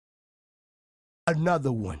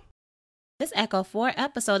another one. This Echo 4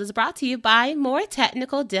 episode is brought to you by more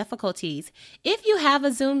technical difficulties. If you have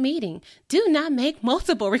a Zoom meeting, do not make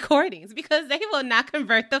multiple recordings because they will not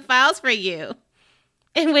convert the files for you.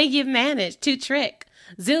 And when you've managed to trick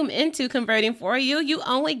Zoom into converting for you, you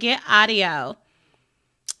only get audio.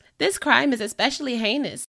 This crime is especially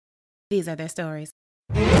heinous. These are their stories.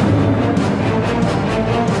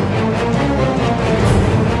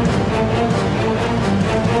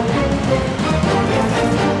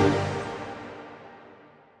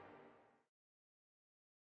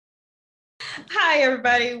 Hi,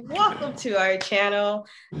 everybody. Welcome to our channel.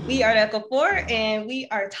 We are Echo 4, and we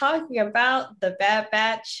are talking about the Bad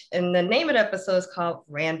Batch, and the name of the episode is called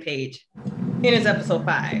Rampage. It is episode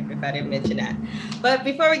 5, if I didn't mention that. But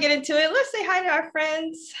before we get into it, let's say hi to our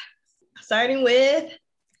friends, starting with...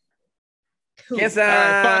 Yes, All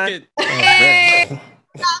right, fuck it. Hey!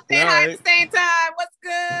 Y'all say hi at the same time. What's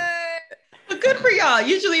good? But good for y'all.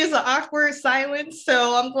 Usually it's an awkward silence,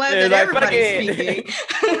 so I'm glad that everybody's speaking.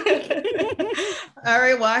 All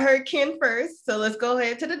right, well, I heard Ken first, so let's go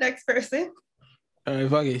ahead to the next person. All right,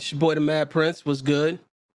 fuck it. It's your boy, the Mad Prince. What's good?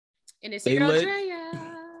 And it's Stay your girl, lit. Drea.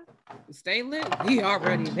 Stay lit. We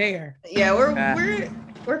already there. Yeah,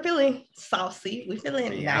 we're feeling saucy. We're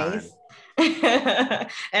feeling nice. And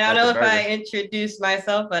I know if I introduce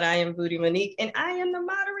myself, but I am Booty Monique, and I am the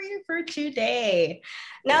moderator for today.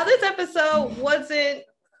 Now, this episode wasn't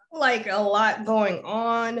like a lot going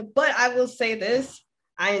on, but I will say this.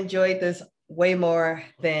 I enjoyed this way more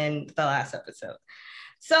than the last episode.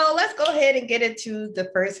 So let's go ahead and get into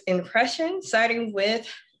the first impression, starting with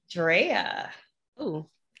Drea. Ooh.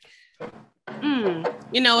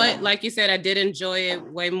 You know what? Like you said, I did enjoy it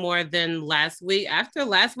way more than last week. After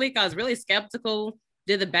last week, I was really skeptical.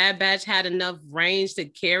 Did the Bad Batch had enough range to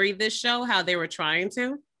carry this show how they were trying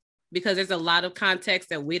to? Because there's a lot of context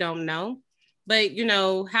that we don't know. But, you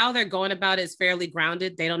know, how they're going about it is fairly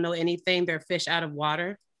grounded. They don't know anything. They're fish out of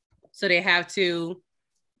water. So they have to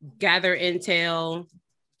gather intel,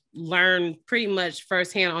 learn pretty much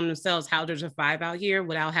firsthand on themselves how to survive out here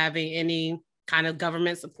without having any kind of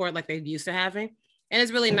government support like they're used to having. And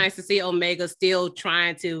it's really nice to see Omega still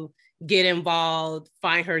trying to get involved,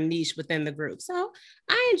 find her niche within the group. So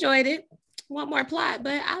I enjoyed it. Want more plot,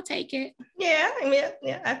 but I'll take it. Yeah,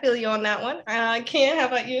 I feel you on that one. Ken, how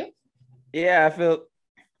about you? Yeah, I feel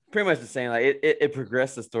pretty much the same. Like it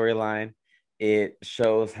progressed the storyline. It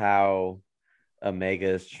shows how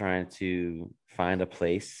Omega is trying to find a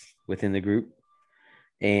place within the group.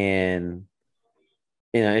 And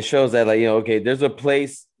you know, it shows that, like, you know, okay, there's a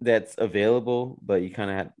place that's available, but you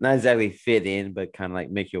kind of have not exactly fit in, but kind of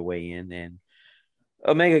like make your way in. And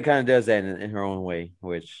Omega kind of does that in her own way,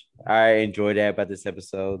 which I enjoyed that about this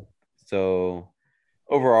episode. So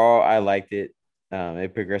overall, I liked it.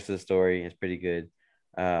 It progressed the story. It's pretty good.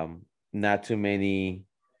 Not too many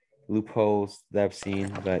loopholes that I've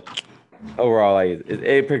seen, but overall,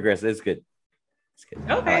 it progressed. It's good. It's good.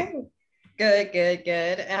 Okay.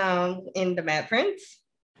 Good. In the Mad Prince.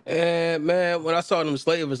 And man, when I saw them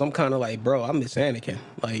slavers, I'm kind of like, bro, I miss Anakin,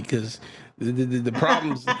 like, cause the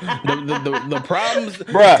problems, the problems,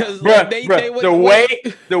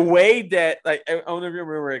 the way that, like, I don't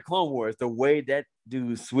remember at Clone Wars, the way that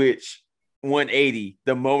dude switched 180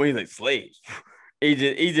 the moment he's like slaves,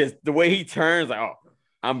 he just the way he turns, like, oh,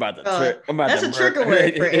 I'm about to trick. That's a trigger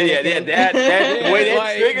word for Anakin. that way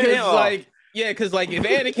that triggered him. Like, yeah, because like if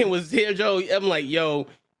Anakin was here, Joe, I'm like, yo,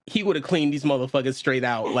 he would have cleaned these motherfuckers straight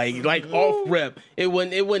out, like off rip. It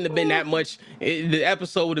wouldn't have been that much. The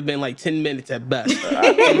episode would have been like 10 minutes at best.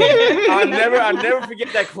 I'll never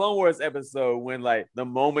forget that Clone Wars episode when, like, the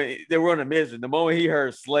moment they were on a mission, the moment he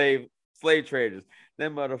heard slave traders,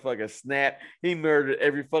 that motherfucker snapped. He murdered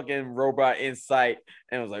every fucking robot in sight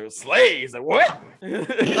and was like, slaves? Like, what? Oh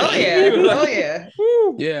yeah.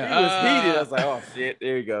 Yeah. He was heated. I was like, oh shit,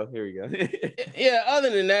 here we go. Yeah, other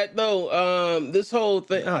than that though, this whole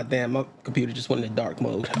thing, oh damn, my computer just went in dark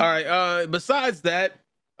mode. All right, besides that,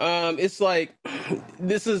 it's like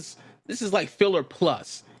this is like filler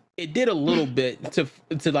plus. It did a little bit to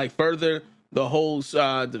like further the whole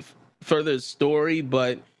further story,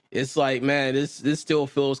 but it's like, man, this still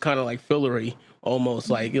feels kind of like fillery, almost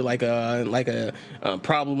like a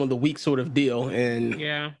problem of the week sort of deal. And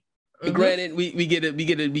yeah, granted, we get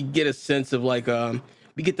a sense of like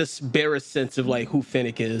we get this barest sense of like who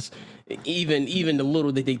Fennec is. Even the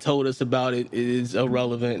little that they told us about it is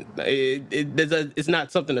irrelevant. It's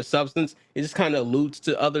not something of substance. It just kind of alludes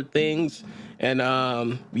to other things.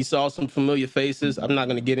 And we saw some familiar faces. I'm not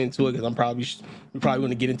going to get into it because we're probably going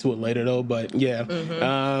to get into it later though. But yeah,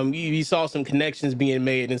 we saw some connections being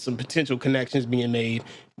made and some potential connections being made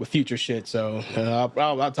with future shit. So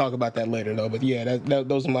I'll talk about that later though. But yeah,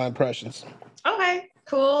 those are my impressions. Okay,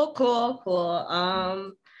 cool.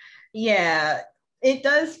 Yeah, it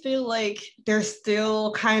does feel like they're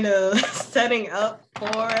still kind of setting up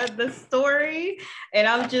for the story. And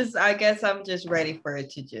I guess I'm just ready for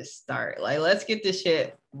it to just start. Like, let's get this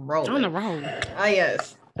shit rolling. On the road.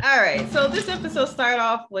 Yes. All right. So this episode started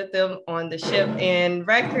off with them on the ship, and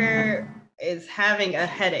Wrecker is having a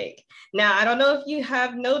headache. Now, I don't know if you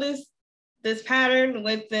have noticed this pattern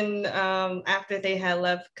within after they had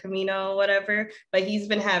left Camino or whatever, but he's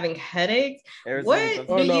been having headaches. What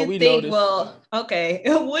do you think? Noticed. Well, okay.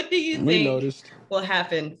 What do you think will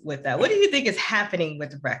happen with that? What do you think is happening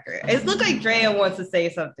with Wrecker? It looks like Drea wants to say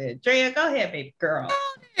something. Drea, go ahead, baby girl.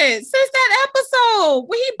 Since that episode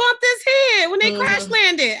when he bumped his head when they crash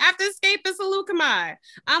landed after escaping Salukami,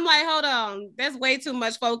 I'm like, hold on, there's way too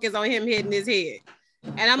much focus on him hitting his head.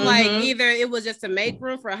 And I'm like, either it was just to make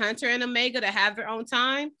room for Hunter and Omega to have their own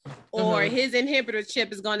time, or his inhibitor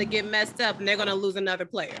chip is going to get messed up and they're going to lose another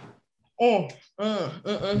player. And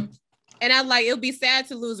I'm like, it'll be sad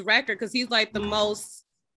to lose Wrecker because he's like the most,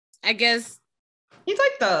 I guess. He's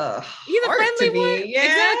like he's a friendly one. Yeah.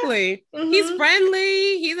 Exactly. He's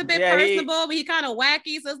friendly. He's a bit personable, but he kind of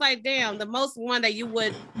wacky. So it's like, damn, the most one that you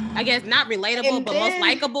would, I guess, not relatable, but most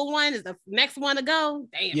likable one is the next one to go.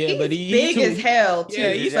 Damn. Yeah, but he's big as hell too.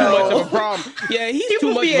 Yeah, he's too much of a problem. Yeah, he's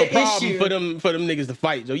too much of a problem for them niggas to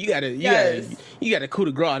fight. So you gotta coup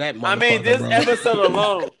de grace that motherfucker. I mean, this episode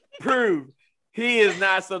alone proved he is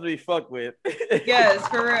not something to be fucked with. Yes,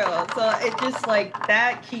 for real. So it just like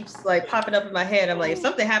that keeps like popping up in my head. I'm like, if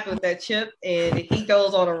something happened with that chip and he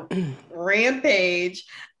goes on a rampage,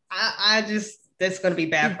 I just that's gonna be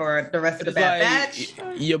bad for the rest of the Bad Batch.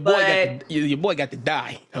 Your boy got to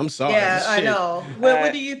die. I'm sorry. Yeah, I know.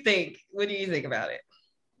 What do you think? What do you think about it?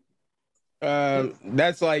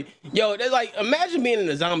 That's like imagine being in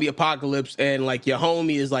a zombie apocalypse and like your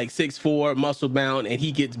homie is like 6'4", muscle bound, and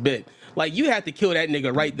he gets bit. Like you have to kill that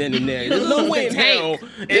nigga right then and there. There's no way in hell.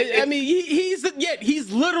 I mean,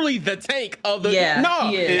 he's literally the tank of the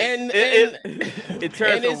it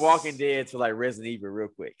turns from Walking Dead to like Resident Evil real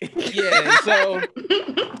quick. Yeah. So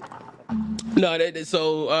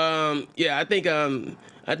I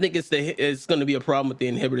think it's going to be a problem with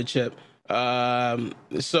the inhibitor chip.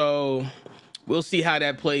 So we'll see how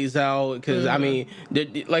that plays out because I mean,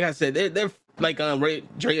 like I said, they're like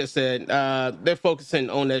Drea said, they're focusing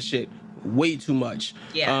on that shit way too much.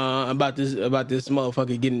 Yeah. About this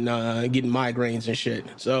motherfucker getting migraines and shit.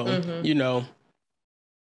 So you know.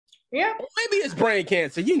 Yeah. Maybe it's brain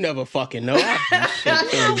cancer. You never fucking know. But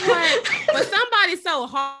somebody's so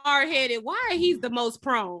hard-headed. Why he's the most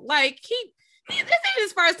prone? Like this ain't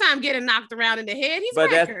his first time getting knocked around in the head.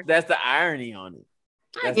 That's the irony on it.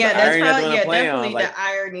 That's definitely the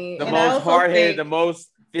irony. The most hard-headed, the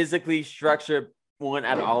most physically structured one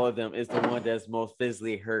out of all of them is the one that's most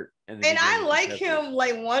physically hurt. And I like him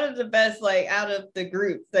like one of the best like out of the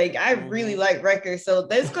group. Like I really like Wrecker, so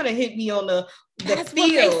that's gonna hit me on the feels. What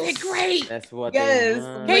makes it great. That's what. Yes.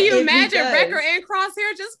 Can you imagine Wrecker and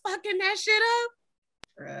Crosshair just fucking that shit up?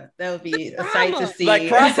 That would be a sight to see. Like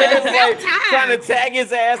Crosshair like trying to tag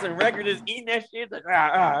his ass, and Wrecker just eating that shit. Like,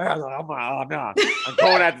 I'm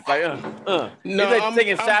going at this like, No, he's like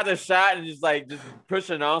taking shot to shot and just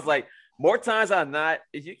pushing on. It's like more times than not,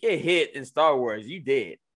 if you get hit in Star Wars, you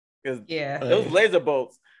dead. Because those laser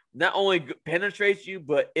bolts not only penetrates you,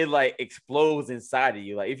 but it like explodes inside of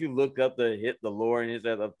you. Like if you look up the lore and his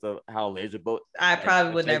up to how laser bolts. I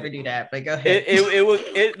probably would never do that, but go ahead.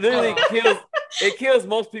 It literally kills. It kills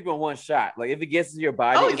most people in one shot. Like if it gets into your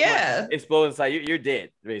body, explodes inside you're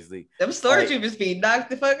dead basically. Them stormtroopers be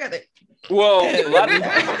knocked the fuck out of it. Well, a lot of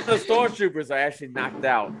the stormtroopers are actually knocked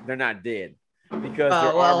out. They're not dead. Because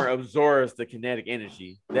their armor absorbs the kinetic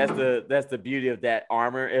energy. That's the beauty of that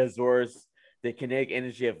armor. It absorbs the kinetic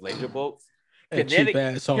energy of laser bolts. Kinetic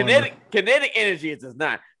energy it does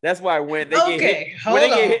not. That's why when they get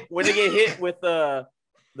hit with the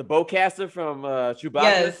bowcaster from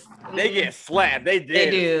Chewbacca, they get slapped. They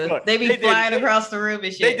do. They be flying across the room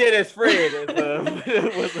and shit. They did as Fred.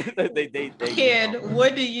 Kid,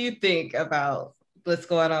 what do you think about what's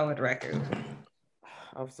going on with Wrecker?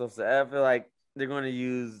 I'm so sad. I feel like they're going to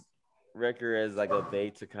use Wrecker as like a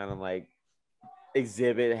bait to kind of like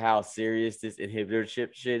exhibit how serious this inhibitorship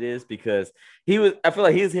shit is, because I feel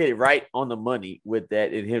like he's hit it right on the money with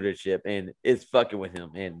that inhibitorship, and it's fucking with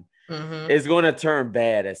him, and it's going to turn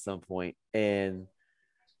bad at some point. And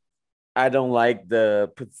I don't like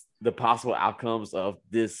the possible outcomes of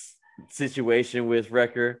this situation with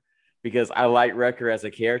Wrecker, because I like Wrecker as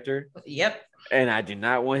a character. Yep. And I do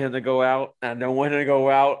not want him to go out. I don't want him to go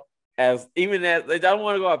out I don't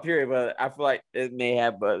want to go out, period, but I feel like it may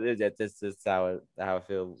have, but that's just how I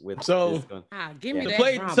feel with this going. Give me the that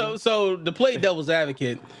play. drama. So to play devil's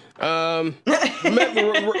advocate,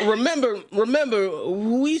 remember,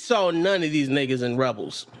 we saw none of these niggas in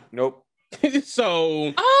Rebels. Nope.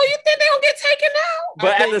 So. Oh, you think they gonna get taken out?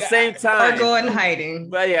 But at the same time, or go in hiding.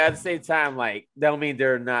 But yeah, at the same time, like that don't mean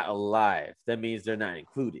they're not alive. That means they're not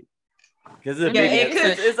included. Because it's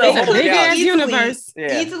a big ass universe.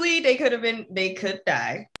 Easily, they could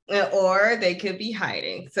die, or they could be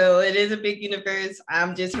hiding. So it is a big universe.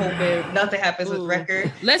 I'm just hoping nothing happens with Wrecker.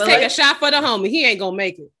 Let's take a shot for the homie. He ain't gonna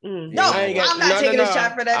make it. No, I'm not taking a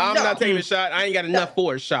shot for that. I'm not taking a shot. I ain't got enough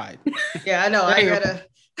for a shot. Yeah, I know. I gotta.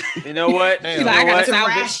 You know what? I gotta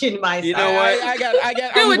ration myself. You know what? I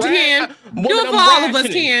got. Do what you can. Do it for all of us,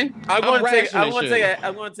 Ken. I'm going to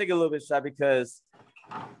take a little bit shot, because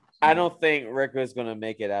I don't think Wrecker is going to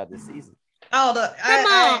make it out this season. Oh,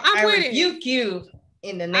 I with rebuke you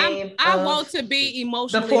in the name. I want to be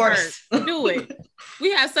emotionally hurt. Do it.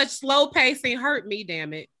 We have such slow pacing. Hurt me,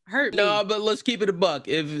 damn it. Hurt me. No, but let's keep it a buck.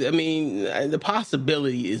 The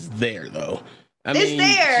possibility is there, though. It's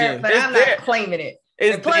there, but I'm not claiming it.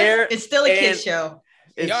 It's plus, there. It's still a kid's show.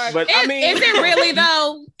 Is it really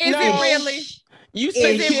though? Is it really? You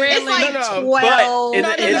say it's like 12.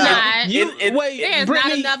 There's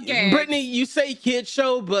not enough games. Brittany, you say kid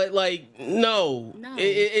show, but like no.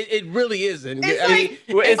 It really isn't. Okay,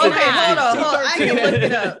 hold on. I can look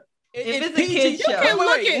it up. If it's a kid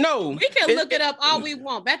show, we can look it up all we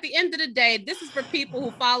want. But at the end of the day, this is for people who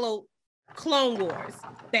follow Clone Wars.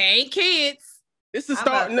 They ain't kids. This is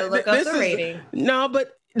starting to look up the rating. No,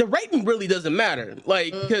 but the rating really doesn't matter.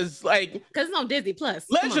 Because it's on Disney Plus.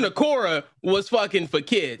 Legend of Korra was fucking for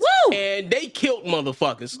kids. Woo! And they killed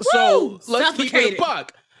motherfuckers. Woo! So let's keep it a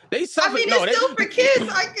buck. They suffered. It's still for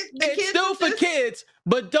kids. It's still for kids,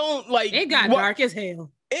 but don't it got dark as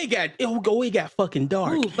hell. It got fucking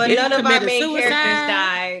dark. Ooh, but none of our main characters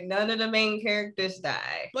die. None of the main characters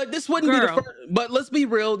die. But this wouldn't be the first. But let's be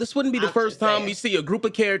real. This wouldn't be the first time we see a group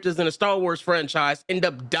of characters in a Star Wars franchise end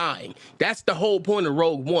up dying. That's the whole point of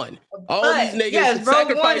Rogue One. All these niggas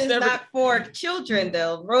Rogue One is not for children,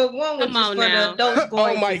 though. Rogue One was just for the adults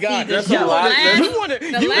going to see the show. You want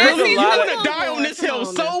to die on this hill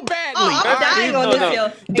so badly. Oh, I'm dying on this hill.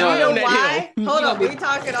 And you know why? Hold on. We're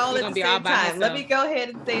talking all at the same time. Let me go ahead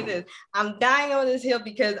and say this. I'm dying on this hill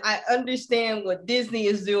because I understand what Disney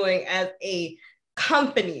is doing as a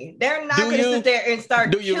company. They're not going to sit there and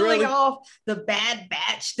start killing off the Bad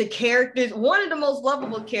Batch, the characters, one of the most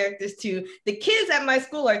lovable characters too. The kids at my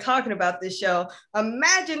school are talking about this show.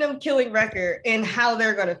 Imagine them killing Wrecker and how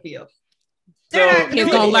they're going to feel. They're going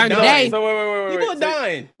to learn today. So wait. People are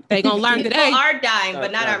dying. They're going to learn today. People are dying,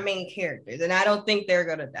 but not our main characters. And I don't think they're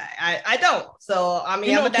going to die. I don't. So, I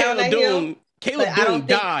mean, I'm down that hill. Caleb Doom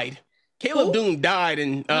died. Caleb Doom died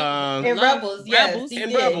in Rebels. Yes, he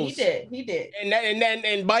did. Rebels. He did.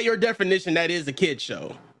 And by your definition, that is a kid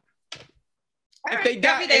show. If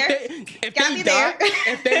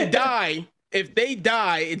they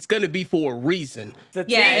die, it's gonna be for a reason.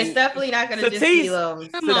 It's definitely not gonna just be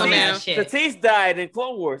Satisse died in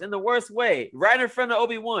Clone Wars in the worst way, right in front of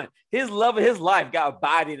Obi-Wan. His love of his life got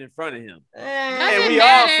bodied in front of him, and we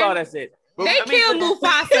all saw that shit. They killed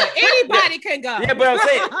Mufasa. Anybody can go. Yeah, but I'm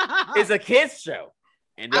saying it's a kids show.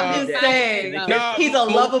 And I'm just saying he's a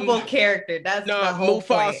lovable character. That's the whole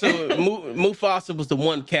point. Mufasa was the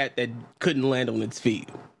one cat that couldn't land on its feet.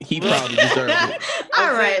 He probably deserved it.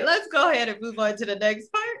 All right, let's go ahead and move on to the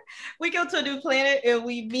next part. We go to a new planet and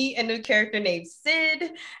we meet a new character named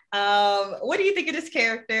Sid. What do you think of this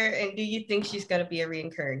character? And do you think she's going to be a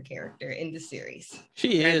recurring character in the series?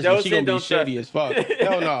 She is. She's going to be shady as fuck.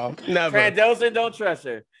 No, never. Trandosin, don't trust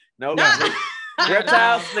her. No.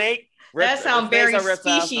 Reptile, snake. That sounds very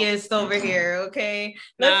specious over here, okay?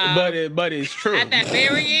 But it's true. At that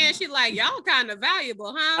very end, she's like, y'all kind of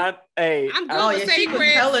valuable, huh? I'm going to say she was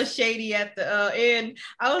hella shady at the end.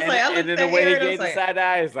 I was I looked at the way he gave the side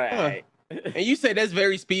eye is like, hey. And you say that's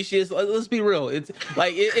very specious. Let's be real. It's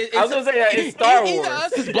like I was gonna say that it's Star Wars. Even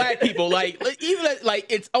us as Black people,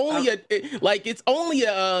 it's only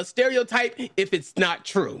a stereotype if it's not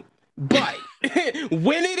true. But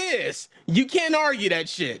when it is, you can't argue that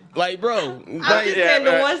shit. Like, bro, I'm like, just saying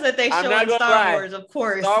the ones that they I'm show not in gonna Star lie. Wars, of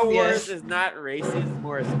course. Star Wars yes. is not racist; it's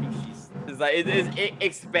more a species. It's like it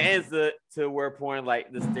expands to where point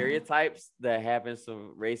like the stereotypes that happen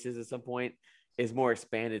some races at some point is more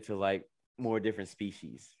expanded to like more different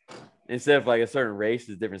species. Instead of like a certain race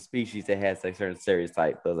is different species that has like certain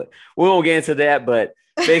stereotypes. So like, we won't get into that, but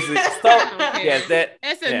basically,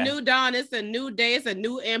 It's a new dawn. It's a new day. It's a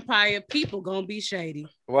new empire. People gonna be shady.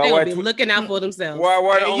 They gonna be looking out for themselves.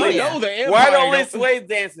 Why the only slave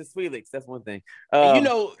dance is Felix? That's one thing.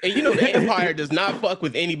 The empire does not fuck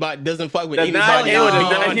with anybody. Doesn't fuck with anybody.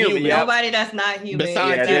 Not human. Nobody that's not human.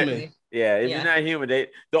 Besides human. Yeah, if you're not human,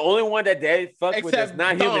 the only one that they fuck with that's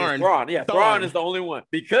not human is Thrawn. Yeah, Thrawn is the only one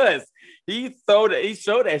because he showed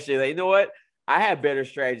that shit. Like, you know what? I have better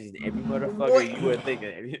strategies than every motherfucker you would think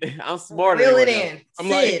of. I'm smarter Reel than it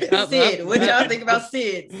in. Sid. What y'all think about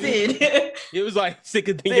Sid? It was like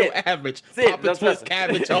sicker than your average. Papa twist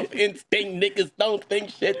cabbage off instinct. Niggas don't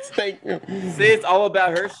think shit stink. Sid's all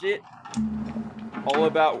about her shit. All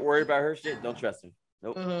about worried about her shit. Don't trust her.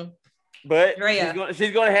 Nope. Mm-hmm. But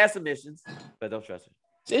she's gonna have some missions, but don't trust her.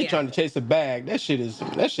 Sid trying to chase a bag. That shit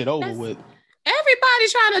over with.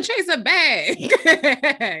 Everybody's trying to chase a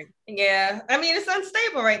bag. Yeah. I mean, it's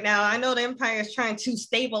unstable right now. I know the Empire is trying to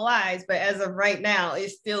stabilize, but as of right now,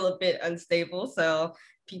 it's still a bit unstable. So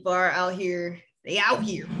people are out here. They out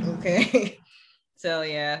here. Okay. So,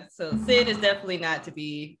 yeah. So Sid is definitely not to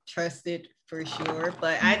be trusted for sure.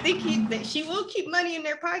 But I think she will keep money in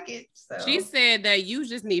their pocket. So. She said that you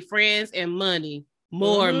just need friends and money.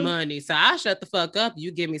 More money. So I'll shut the fuck up.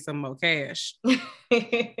 You give me some more cash.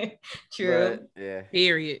 True. But, yeah.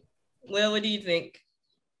 Period. Well, what do you think?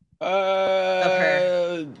 Of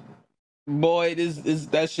her? Boy,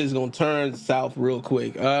 that shit's gonna turn south real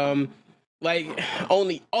quick. Like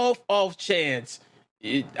only off chance.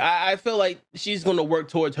 I feel like she's gonna work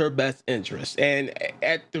towards her best interest, and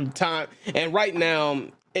at the time, and right now,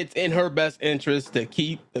 it's in her best interest to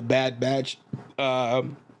keep the Bad Batch.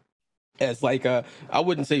 As like I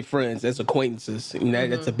wouldn't say friends, as acquaintances.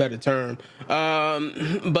 That's a better term.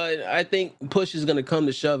 But I think push is gonna come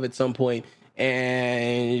to shove at some point,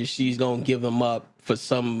 and she's gonna give them up for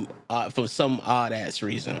some odd ass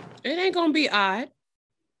reason. It ain't gonna be odd.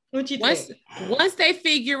 What you think? Once they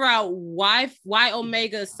figure out why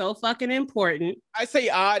Omega is so fucking important, I say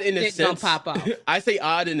odd in the sense pop off. I say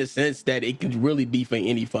odd in the sense that it could really be for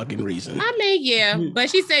any fucking reason. I mean, yeah, but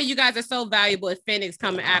she said you guys are so valuable. If Fennec's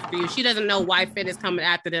coming after you, she doesn't know why Fennec's coming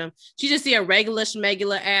after them. She just see a regular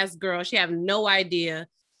schmegular ass girl. She have no idea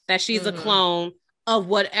that she's a clone of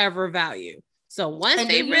whatever value. So once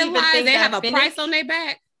they realize they have a price on their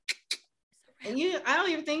back. And I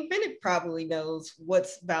don't even think Fennec probably knows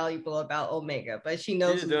what's valuable about Omega, but she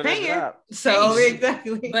knows who's paying. So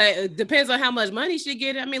exactly. But it depends on how much money she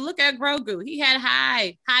get. I mean, look at Grogu. He had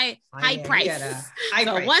high price.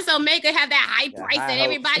 So once Omega have that high price that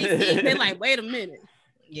everybody sees, they're like, wait a minute.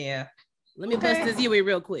 Yeah. Let me bust this Yui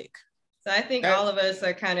real quick. So I think all of us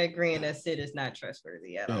are kind of agreeing that Sid is not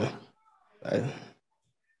trustworthy at all.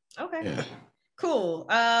 Okay. Yeah. Cool.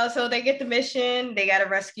 So they get the mission. They got to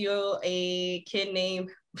rescue a kid named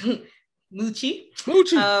Moochie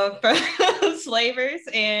from slavers.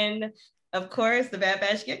 And of course, the Bad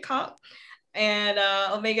Batch get caught. And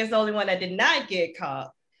Omega's the only one that did not get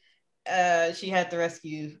caught. She had to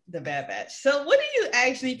rescue the Bad Batch. So what do you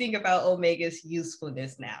actually think about Omega's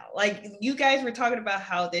usefulness now? Like, you guys were talking about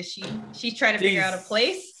how that she's trying to figure out a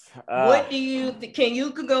place. What do you think? You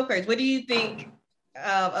can go first. What do you think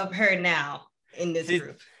of her now? In this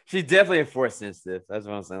group, she's definitely force sensitive. That's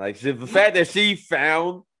what I'm saying. Like the fact that she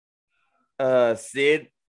found Sid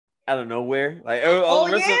out of nowhere. Like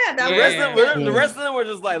the rest of them were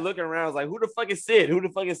just like looking around. I was like, who the fuck is Sid?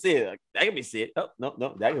 Like, that could be Sid. Oh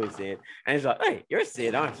no, that could be Sid. And he's like, hey, you're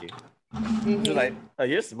Sid, aren't you? She's like, oh,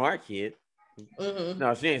 you're a smart kid.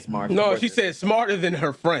 No, she ain't smart. No, she said smarter than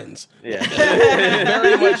her friends. Yeah,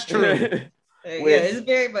 very much true. It's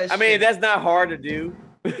very much. I mean, that's not hard to do.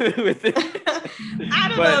 With it. I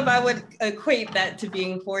don't know if I would equate that to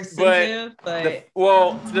being force sensitive, but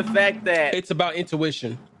the fact that it's about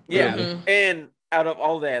intuition. Yeah, and out of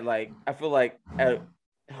all that, like I feel like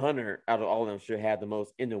Hunter, out of all of them, should have the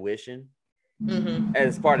most intuition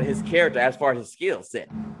as part of his character, as far as his skill set.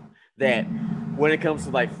 That when it comes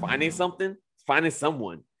to like finding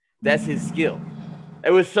someone, that's his skill.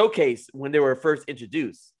 It was showcased when they were first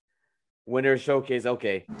introduced. When they were showcased,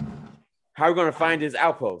 okay, how are we going to find his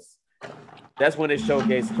outpost? That's when they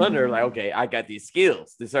showcased Hunter, like, okay, I got these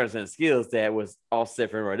skills, these certain skills that was all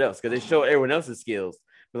set for everyone else, because they showed everyone else's skills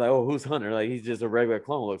Like, oh, who's Hunter? Like, he's just a regular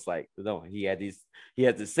clone. Looks like no, he had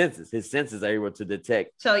the senses. His senses are able to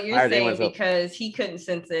detect. So you're saying because he couldn't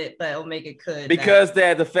sense it, but Omega could. Because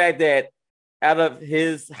the fact that out of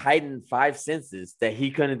his heightened 5 senses, that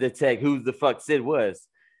he couldn't detect who the fuck Sid was,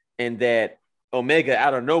 and that Omega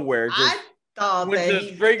out of nowhere just thought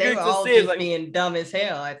that they were all just being dumb as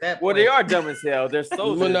hell at that point. Well, they are dumb as hell. They're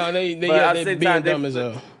soldiers. Well, no, they're being dumb as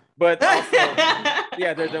hell. But also,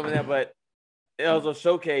 yeah, they're dumb as hell. But it also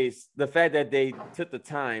showcased the fact that they took the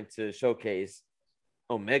time to showcase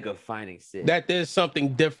Omega finding Sid. That there's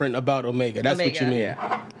something different about Omega. That's what you mean.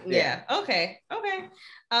 Yeah. Okay.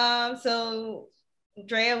 So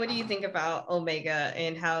Drea, what do you think about Omega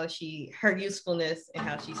and how her usefulness and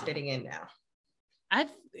how she's fitting in now?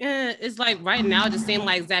 It's like right now it just seems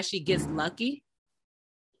like that she gets lucky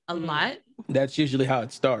a lot. That's usually how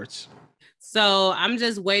it starts. So I'm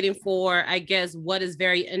just waiting for, I guess, what is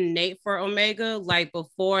very innate for Omega. Like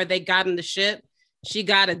before they got in the ship, she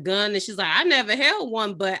got a gun and she's like, I never held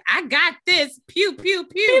one, but I got this. Pew, pew,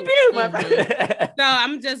 pew. Pew, pew. So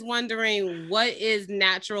I'm just wondering what is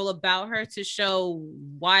natural about her to show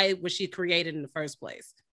why was she created in the first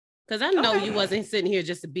place? Because I know you wasn't sitting here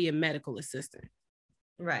just to be a medical assistant.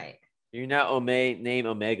 Right. You're not named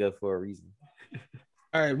Omega for a reason.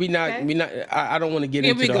 All right, we not. I don't want to get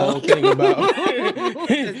into the whole thing about about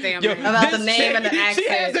the name and the accent. She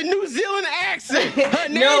has a New Zealand accent. Her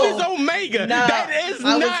name is Omega. No, that is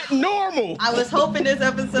not normal. I was hoping this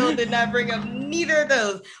episode did not bring up neither of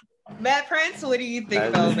those. Matt Prince, what do you think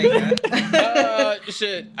about Omega?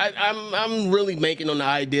 Shit, I'm really making on the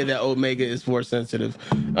idea that Omega is force sensitive,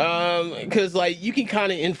 because like you can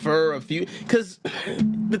kind of infer a few. Because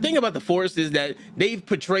the thing about the Force is that they've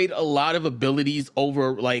portrayed a lot of abilities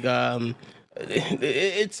over like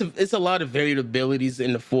it's a lot of varied abilities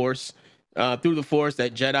in the Force. Through the Force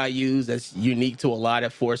that Jedi use that's unique to a lot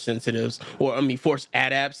of Force sensitives, or I mean Force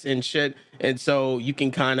adapts and shit. And so you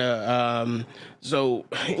can kind of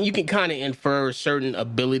infer certain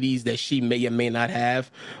abilities that she may or may not have.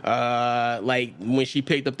 Like when she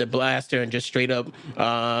picked up the blaster and just straight up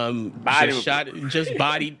bodied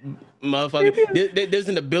motherfucker. There's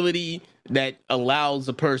an ability that allows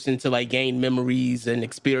a person to like gain memories and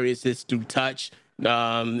experiences through touch.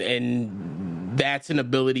 And that's an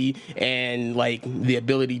ability, and like the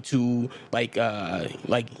ability to like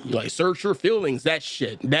search your feelings, that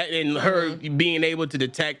shit, that, and her being able to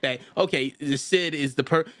detect that, okay, the Sid is the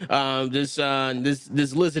this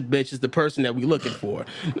lizard bitch is the person that we looking for.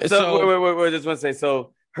 So wait, just want to say,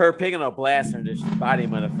 so her picking up blaster and just body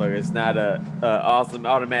motherfucker is not a awesome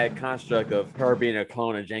automatic construct of her being a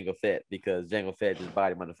clone of Jango Fett, because Jango Fett just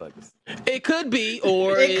body motherfuckers. It could be,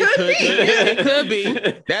 or it could be.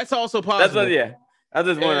 That's also possible. I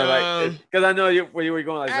just wondering, like, because I know where you were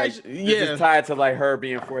going, like, it's tied to like her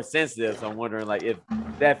being force sensitive. So I'm wondering, like, if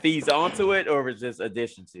that feeds onto it or if it's just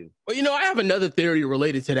addition to. Well, I have another theory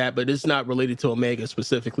related to that, but it's not related to Omega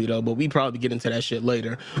specifically, though. But we probably get into that shit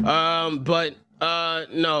later. No,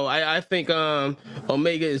 I think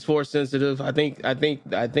Omega is force sensitive. I think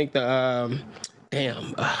the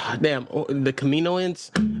the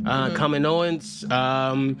Kaminoans, Kaminoans,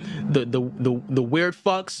 the weird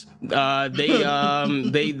fucks, I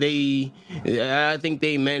think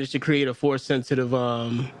they managed to create a force sensitive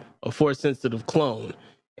clone.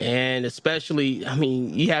 And especially, I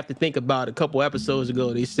mean, you have to think about a couple episodes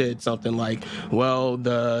ago, they said something like, well,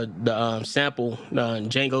 the sample,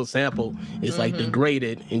 Django sample is like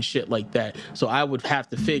degraded and shit like that. So I would have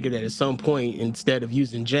to figure that at some point, instead of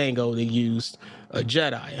using Django, they used a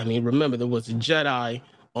Jedi. I mean, remember, there was a Jedi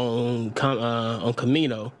on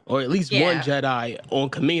Kamino, or at least one Jedi on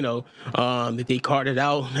Kamino that they carted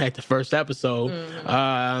out at the first episode.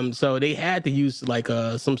 So they had to use like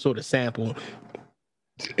some sort of sample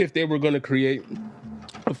if they were going to create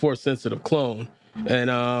a force sensitive clone,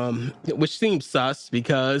 and which seems sus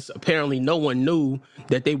because apparently no one knew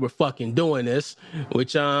that they were fucking doing this,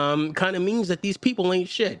 which kind of means that these people ain't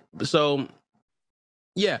shit. So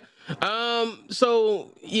I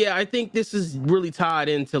think this is really tied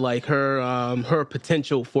into like her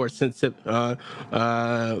potential force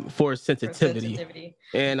sensitivity,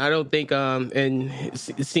 and I don't think and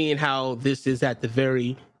seeing how this is at the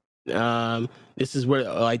very this is where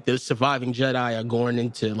like the surviving Jedi are going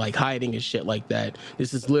into like hiding and shit like that.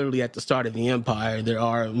 This is literally at the start of the Empire. There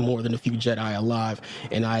are more than a few Jedi alive,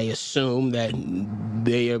 and I assume that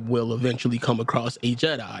they will eventually come across a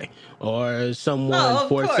Jedi or someone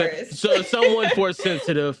someone force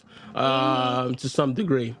sensitive to some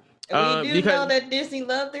degree. We do know that Disney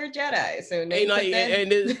loved their Jedi, so they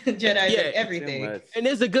put Jedi in everything. And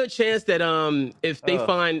there's a good chance that if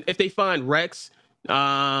they find Rex,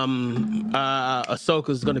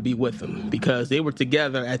 Ahsoka's gonna be with him because they were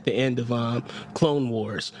together at the end of Clone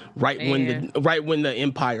Wars, right when the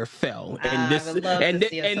Empire fell, and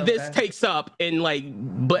this takes up and like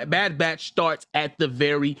Bad Batch starts at the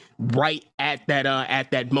very right at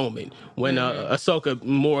that moment when Ahsoka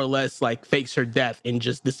more or less like fakes her death and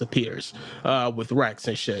just disappears with Rex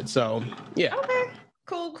and shit. So yeah. Okay.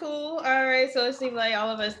 Cool. All right. So it seems like all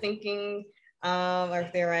of us thinking or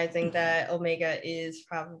theorizing that Omega is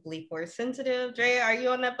probably force sensitive. Dre, are you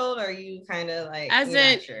on that boat, or are you kind of like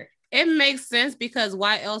not sure? It makes sense because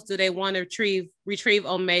why else do they want to retrieve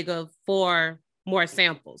Omega for more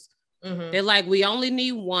samples? They're like, we only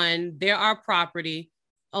need one. They're our property.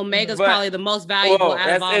 Omega's probably the most valuable out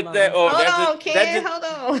of all of them. Hold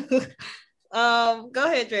on. Go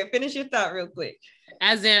ahead, Dre. Finish your thought real quick.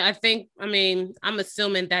 As in, I'm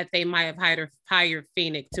assuming that they might have hired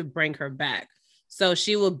Phoenix to bring her back. So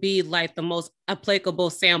she will be like the most applicable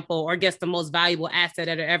sample, or I guess the most valuable asset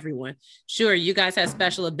out of everyone. Sure, you guys have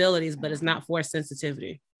special abilities, but it's not force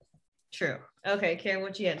sensitivity. True. Okay, Karen,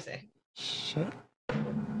 what you had to say? Sure.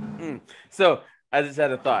 So I just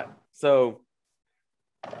had a thought. So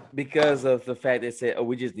because of the fact they said,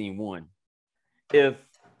 we just need one.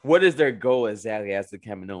 What is their goal exactly as the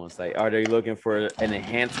Kaminoans? Like, are they looking for an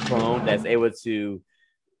enhanced clone that's able to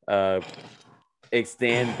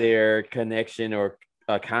extend their connection or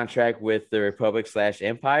contract with the Republic /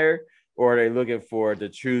 Empire, or are they looking for the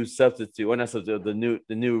true substitute, or not substitute,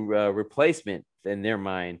 the new replacement in their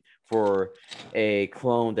mind for a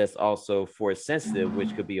clone that's also force sensitive,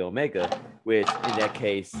 which could be Omega? Which in that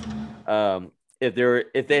case,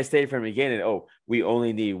 if they stayed from the beginning, we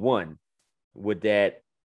only need one, would that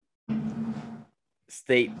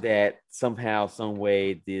state that somehow, some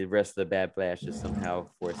way, the rest of the Bad Batch is somehow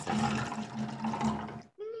force sensitive?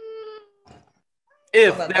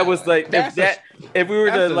 If that was like, that's a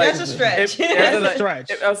stretch.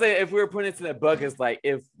 I was saying, if we were putting it to the buckets, like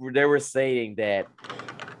if they were saying that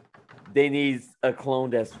they need a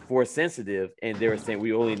clone that's force sensitive, and they were saying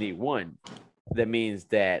we only need one, that means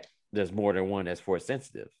that there's more than one that's force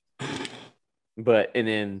sensitive. But and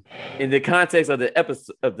then in the context of the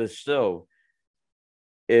episode of the show,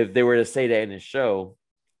 if they were to say that in the show,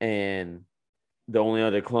 and the only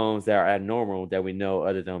other clones that are abnormal that we know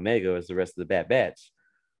other than Omega is the rest of the Bad Batch,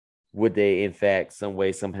 would they in fact some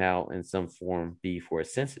way, somehow, in some form be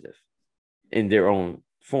force sensitive in their own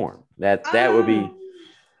form? That would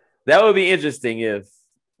be interesting if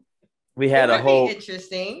we had a whole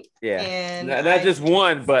interesting. Yeah. And not just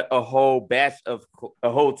one, but a whole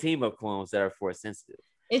team of clones that are force sensitive.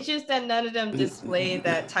 It's just that none of them display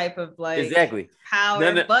that type of power,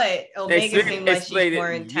 but Omega seems like she's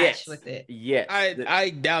more in touch with it. Yes.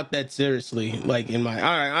 I doubt that seriously. Like in my,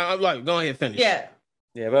 all right, I'm like, go ahead, finish. Yeah.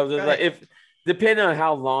 Yeah, but I was just like, if depending on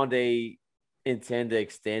how long they intend to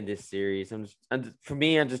extend this series, I'm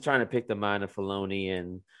just trying to pick the mind of Filoni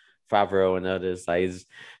and Favreau and others. Like,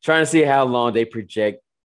 trying to see how long they project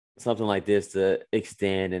something like this to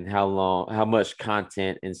extend, and how much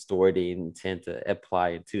content and story they intend to apply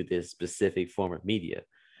into this specific form of media,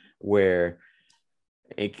 where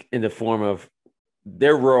in the form of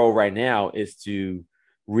their role right now is to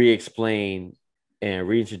re-explain and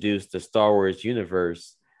reintroduce the Star Wars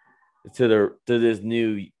universe to this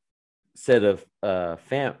new set of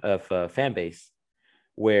fan base,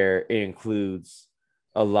 where it includes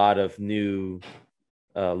a lot of new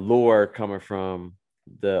lore coming from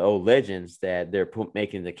the old legends that they're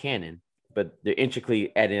making the canon, but they're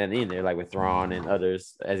intricately adding that in there, like with Thrawn and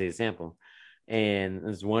others as an example. And I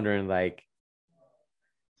was wondering, like,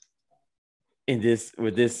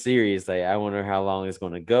 with this series, like, I wonder how long it's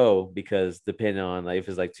going to go, because depending on, like, if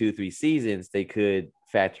it's like 2-3 seasons, they could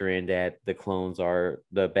factor in that the clones are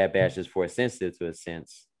the Bad Batch is force sensitive to a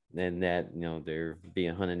sense, and that they're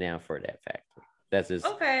being hunted down for that factor. That's just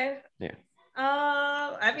okay. Yeah.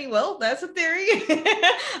 That's a theory.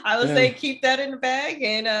 I would say keep that in the bag,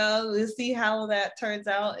 and we'll see how that turns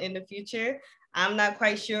out in the future. I'm not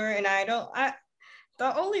quite sure, and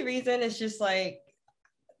the only reason is just like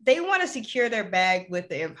they want to secure their bag with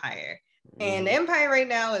the Empire, and the Empire right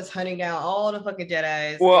now is hunting down all the fucking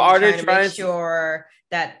Jedis. Well, are they trying to make sure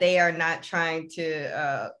that they are not trying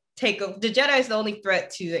to take over? The Jedi is the only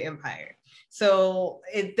threat to the Empire. So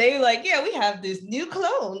if they like, yeah, we have this new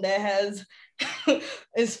clone that has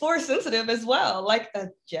is force sensitive as well, like a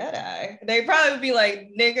Jedi, they probably would be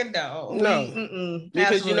like, nigga, no,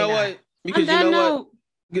 because you know not. What? Because you know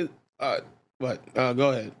what? What?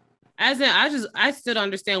 Go ahead. As in, I still don't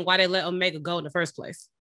understand why they let Omega go in the first place.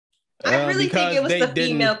 I really think it was the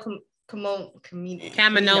female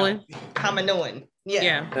Kaminoan.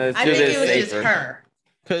 Yeah. I think it was just her.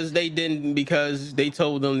 Because they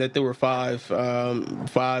told them that there were five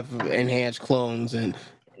enhanced clones, and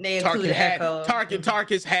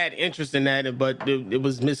Tarkus had interest in that, but it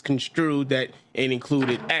was misconstrued that it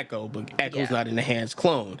included Echo, but Echo's not an enhanced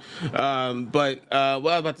clone. But what I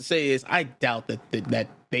was about to say is I doubt that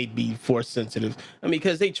they'd be force sensitive. I mean,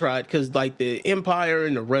 because like the Empire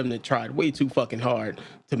and the Remnant tried way too fucking hard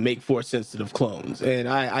to make force sensitive clones, and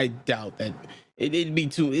I doubt that it'd be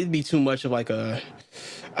too much of like a.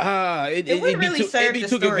 It wouldn't really serve the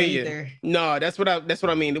story either. No, that's what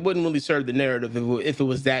I mean. It wouldn't really serve the narrative if it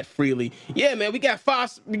was that freely. Yeah, man, we got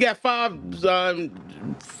five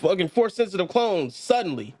fucking force sensitive clones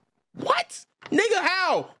suddenly. What? Nigga,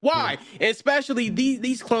 how? Why? And especially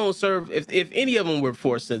these clones serve, if any of them were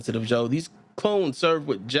force sensitive, Joe, these clones serve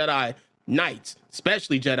with Jedi Knights,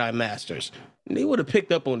 especially Jedi Masters. And they would have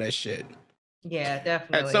picked up on that shit. Yeah,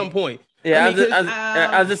 definitely. At some point. Yeah,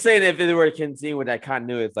 I was just saying if they were to continue with that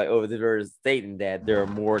continuity, it's like, they were stating that there are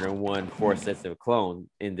more than one force sensitive clone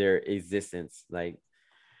in their existence. Like,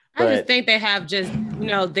 I just think they have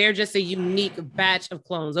they're just a unique batch of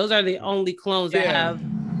clones. Those are the only clones that have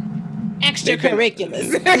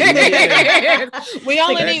extracurriculars. We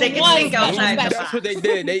only need one. That's what they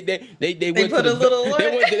did. They went put to a little.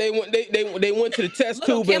 They went to the test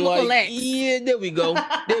tube and like, yeah, there we go.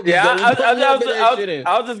 I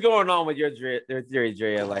was just going on with your theory,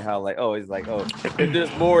 Dre, like how if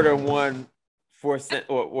there's more than one force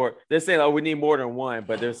or they're saying we need more than one,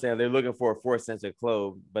 but they're saying they're looking for a force sensitive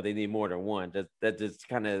clone, but they need more than one. That just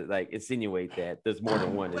kind of like insinuate that there's more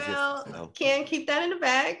than one. Well, can't keep that in the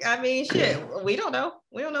bag. I mean, shit, we don't know.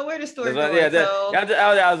 We don't know where the story's going.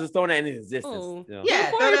 I was just throwing that in existence. Yeah,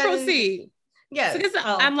 before we proceed. Yeah,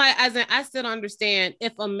 I'm like, I still don't understand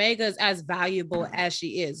if Omega's as valuable as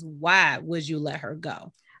she is. Why would you let her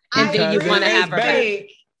go? And then you want to have her back.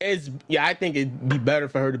 I think it'd be better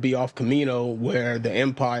for her to be off Kamino, where the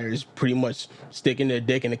Empire is pretty much sticking their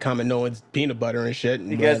dick in the Kaminoans peanut butter and shit.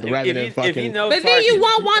 Because but then you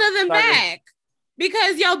want one of them back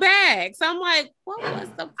because your bag. So I'm like, what was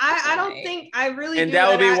the? I don't think I really. And that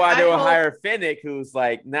would be why they would hire Fennec, who's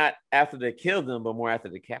like not after they killed them, but more after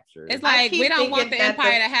they captured. It's like we don't want the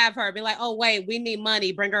Empire to have her. Be like, oh wait, we need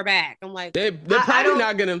money, bring her back. I'm like, they're probably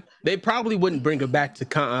not gonna. They probably wouldn't bring her back to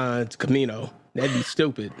Kamino. That'd be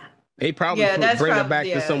stupid. They probably bring her back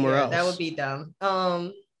to somewhere else. That would be dumb.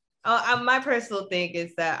 My personal thing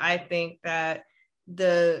is that I think that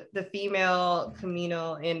the female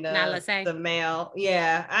Kamino and the male,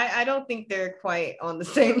 I don't think they're quite on the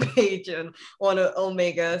same page on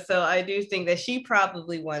Omega. So I do think that she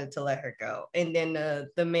probably wanted to let her go, and then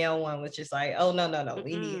the male one was just like, oh no,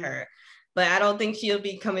 we need her. But I don't think she'll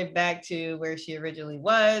be coming back to where she originally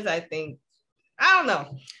was. I don't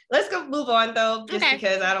know. Let's go move on though, just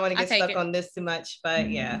because I don't want to get stuck on this too much. But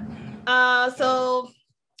yeah. So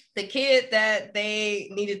the kid that they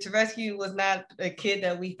needed to rescue was not a kid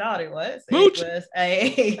that we thought it was. It was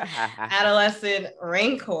a adolescent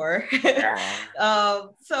Rancor.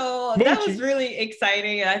 So that was really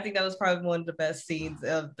exciting. I think that was probably one of the best scenes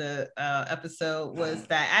of the episode was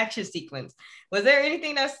that action sequence. Was there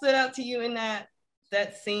anything that stood out to you in that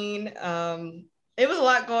scene? It was a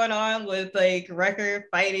lot going on with like Wrecker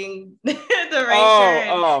fighting the Ranger.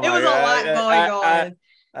 It was a lot going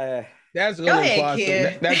on. That's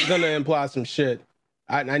gonna imply some shit.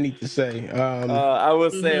 I need to say. I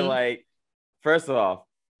would say like, first of all,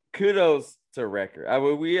 kudos to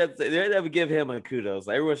Wrecker. We have to give him a kudos.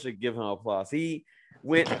 Everyone should give him applause. He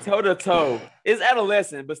went toe to toe. It's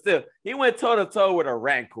adolescent, but still, he went toe to toe with a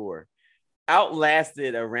Rancor.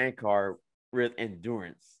 Outlasted a Rancor with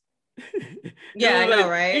endurance. Yeah, I know,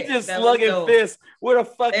 right? He just slugging fists with a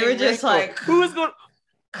fucking. They were just Rancor. like, who's going?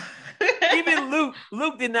 Even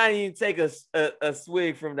Luke did not even take a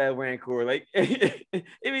swig from that Rancor. Like, if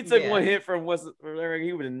he took one hit from whatever,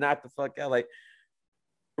 he would have knocked the fuck out. Like,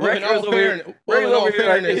 in all fairness, the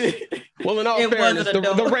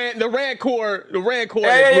Rancor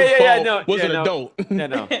was an adult.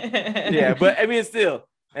 Yeah, but I mean, still.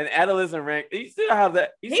 An adolescent rank. You saw how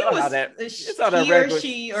that. You saw that rank.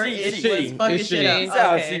 She was fucking shit up. You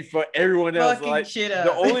saw how she for everyone else. Fucking like shit up.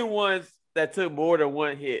 The only ones that took more than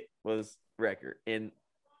one hit was Wrecker, and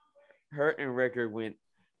her and Wrecker went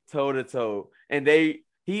toe to toe, and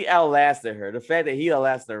he outlasted her. The fact that he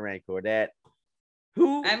outlasted her Rancor, I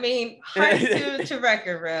mean, hearts to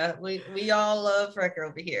Wrecker, bro. We all love Wrecker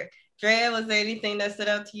over here. Drea, was there anything that stood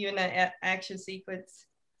out to you in that action sequence?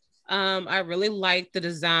 I really like the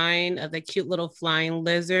design of the cute little flying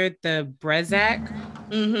lizard, the Brezak.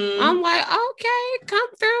 Mm-hmm. I'm like, okay, come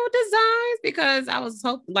through designs, because I was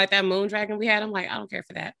hoping like that moon dragon we had. I'm like, I don't care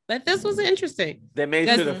for that, but this was interesting. They made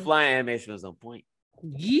sure the flying animation was on point.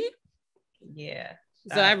 Yeah.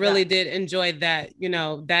 So I really did enjoy that,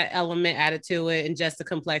 that element added to it, and just the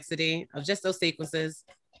complexity of just those sequences.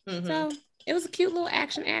 Mm-hmm. So it was a cute little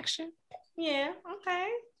action. Yeah. Okay.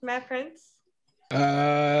 Matt Prince.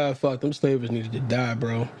 Fuck, them slavers needed to die,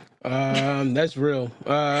 bro. That's real.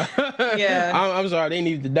 Yeah. I'm sorry, they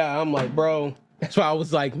needed to die. I'm like, bro. That's why I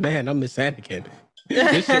was like, man, I miss Anakin.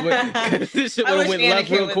 This shit would have went left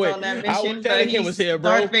real quick. I wish Anakin was here,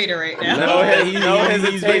 bro. Darth Vader right now.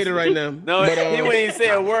 He's Vader right now. No, he wouldn't even say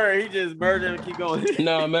a word. He just murdered him and keep going.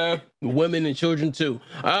 No, man. Women and children too.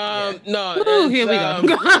 No. Ooh, here we go.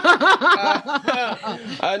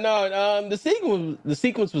 No. The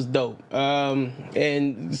sequence was dope.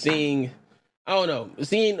 And seeing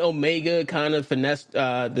Omega kind of finesse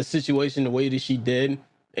the situation the way that she did,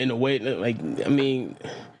 in a way, like, I mean,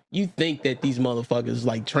 you think that these motherfuckers,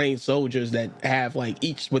 like trained soldiers that have like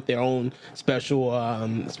each with their own special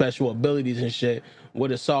abilities and shit, would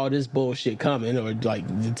have saw this bullshit coming or like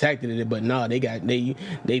detected it, but no, they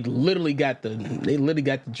literally got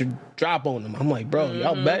the drop on them. I'm like, bro,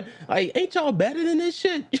 y'all bet, like, ain't y'all better than this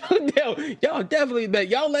shit? y'all definitely bet.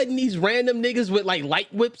 Y'all letting these random niggas with like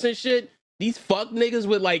light whips and shit, these fuck niggas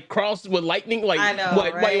with like lightning, like, I know,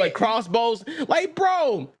 right? like crossbows, like,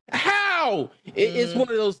 bro, how? It's one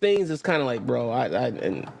of those things. It's kind of like, bro, I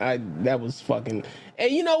that was fucking.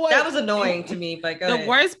 And you know what? That was annoying to me. But the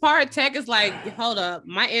worst part, Tech is like, hold up,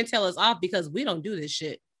 my intel is off because we don't do this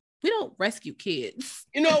shit. We don't rescue kids.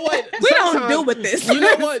 You know what? We don't do with this. You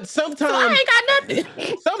know what? Sometimes I ain't got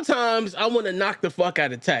nothing. Sometimes I want to knock the fuck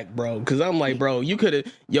out of Tech, bro. Because I'm like, bro, you could have,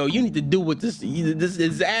 you need to do with this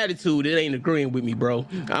attitude. It ain't agreeing with me, bro.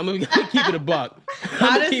 I'm gonna keep it a buck.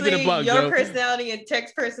 Honestly, your personality and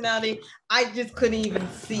Tech's personality, I just couldn't even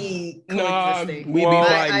see coexisting.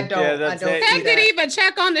 I don't. Tech didn't even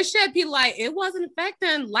check on the ship. He like, it wasn't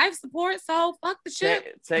affecting life support, so fuck the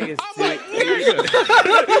ship. Tech is like,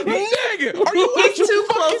 nigga, he's too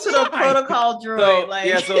close to the protocol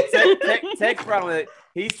droid. So Tech's problem.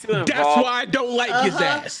 He's too involved. That's why I don't like his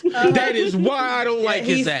ass. That is why I don't like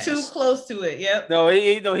his ass. He's too close to it. Yep. No,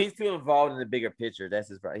 he's too involved in the bigger picture. That's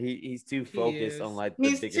his problem. He's too focused on like the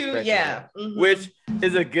bigger picture. Which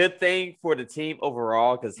is a good thing for the team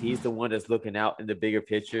overall, because he's the one that's looking out in the bigger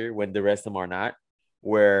picture when the rest of them are not.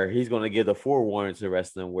 Where he's going to give the forewarning to the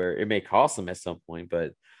rest of them, where it may cost them at some point,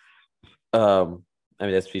 but I mean,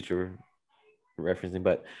 that's future referencing,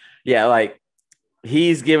 but yeah, like,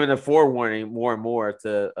 he's giving a forewarning more and more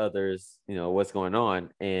to others, what's going on,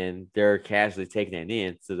 and they're casually taking it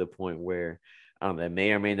in to the point where that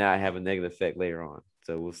may or may not have a negative effect later on.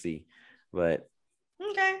 So we'll see. But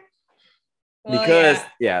okay. Well, because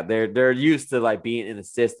they're used to like being in a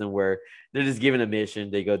system where they're just given a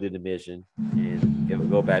mission, they go do the mission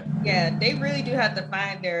and go back. Yeah, they really do have to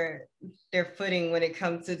find their footing when it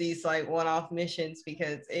comes to these like one-off missions,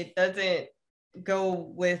 because it doesn't go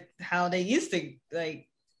with how they used to like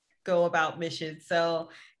go about missions. So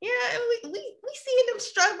yeah, we seeing them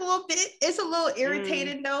struggle a bit. It's a little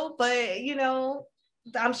irritating though, but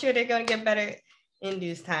I'm sure they're gonna get better in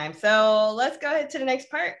due time. So let's go ahead to the next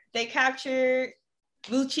part. They captured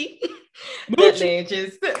Bucci. That name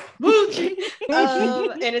just Bucci.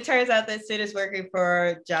 And it turns out that Sid is working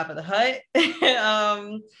for Jabba the Hutt.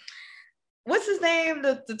 What's his name?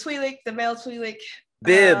 The Twi'lek, the male Twi'lek.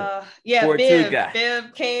 Bib.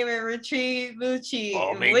 Bib came and retrieved Bucci.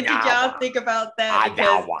 What did y'all think about that?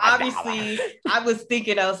 Because obviously I was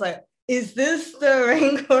thinking, I was like, is this the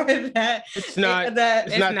Rancor that it's not?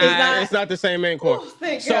 It's not the same Rancor.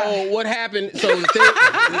 So what happened? So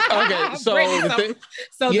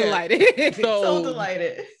delighted. So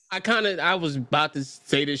delighted. I was about to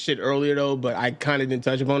say this shit earlier though, but I kind of didn't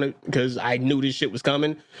touch upon it because I knew this shit was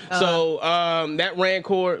coming. So that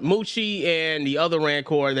Rancor, Muchi, and the other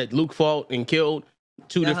Rancor that Luke fought and killed,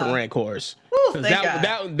 two different Rancors.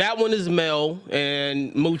 That one is male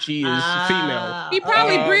and Muchi is female. He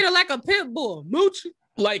probably breeded like a pit bull. Muchi.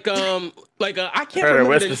 I can't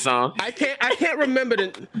remember the song. I can't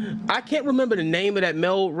remember the name of that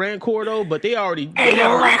male Rancor though, but they already And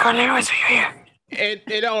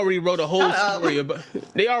it already wrote a whole story about.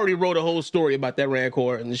 They already wrote a whole story about that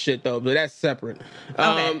Rancor and the shit though, but that's separate.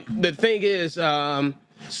 Okay. The thing is,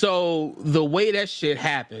 so the way that shit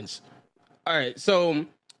happens. All right, so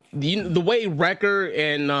the way Wrecker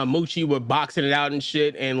and Muchi were boxing it out and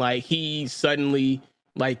shit, and like he suddenly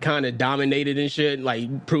like kind of dominated and shit,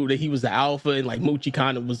 like proved that he was the alpha, and like Moochie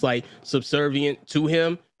kind of was like subservient to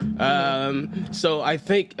him. So I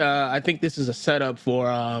think this is a setup for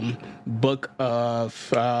book of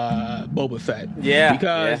Boba Fett. Yeah,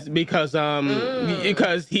 because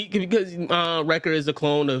Wrecker is a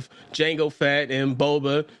clone of Jango Fett, and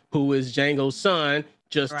Boba, who is Jango's son,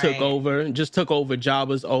 just took over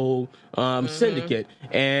Jabba's old syndicate.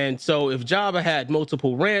 And so if Jabba had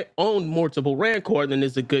owned multiple Rancor, then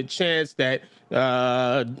there's a good chance that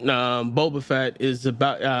Boba Fett is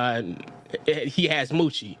about he has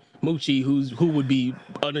Moochie, who would be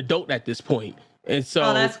an adult at this point. And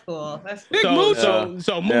so that's cool. That's cool. So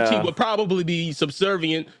Moochie would probably be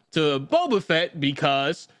subservient to Boba Fett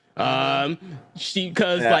because she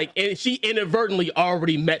inadvertently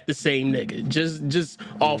already met the same nigga just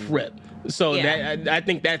off rip. So that I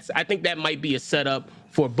think that might be a setup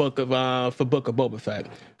for book of Boba Fett.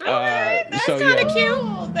 That's so kind of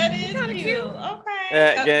cute. That is kind of cute.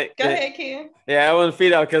 Okay. Go ahead, Ken. Yeah, I wasn't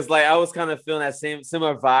feed out because like I was kind of feeling that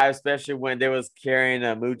similar vibe, especially when they was carrying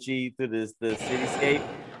Moochie through the cityscape.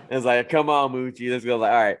 It was like, come on, Moochie, let's go.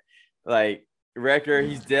 Like, all right, like Wrecker,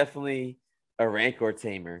 he's definitely a Rancor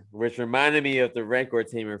tamer, which reminded me of the Rancor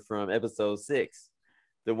tamer from episode 6,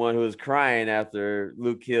 the one who was crying after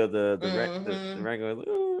Luke killed the Rancor.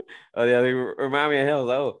 Oh yeah, they remind me of him.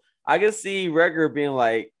 Like, oh, I can see Wrecker being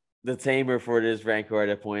like the tamer for this Rancor at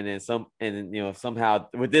a point, and somehow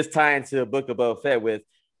with this tie into the Book of Boba Fett with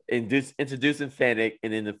introducing Fennec,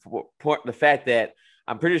 and then the fact that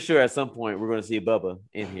I'm pretty sure at some point we're going to see Bubba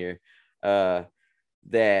in here,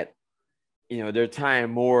 that they're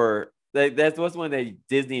tying more. That's what's one that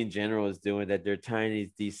Disney in general is doing, that they're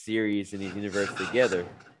tying these series and these universes together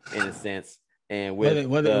in a sense. And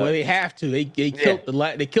with they have to, they killed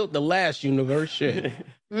the last universe shit.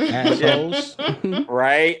 Assholes.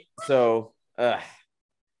 Right. So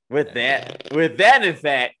with that in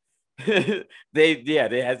fact,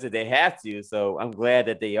 they have to. So I'm glad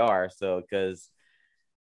that they are. So because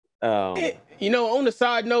on the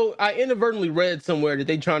side note, I inadvertently read somewhere that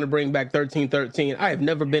they trying to bring back 1313. I have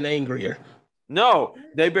never been angrier. No,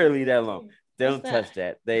 they better leave that alone. They don't touch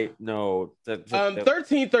that.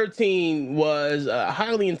 1313 was a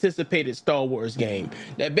highly anticipated Star Wars game.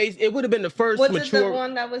 It would have been the first mature. Was it the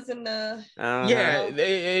one that was in the?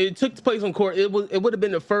 It took place on court. It would have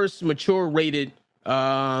been the first mature rated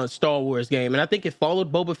Star Wars game, and I think it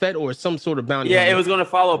followed Boba Fett or some sort of bounty. Yeah, it was going to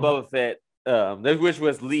follow Boba Fett. Which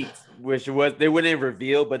was leaked, they wouldn't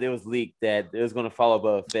reveal, but it was leaked that it was going to follow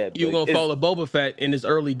Boba Fett. You were going to follow Boba Fett in his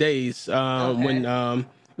early days, so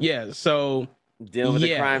dealing with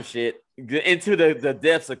the crime shit into the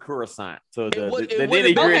depths of Coruscant. So the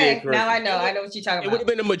nitty-gritty. Now I know what you're talking about. It would have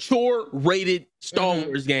been a mature rated Star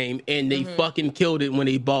Wars game, and they fucking killed it when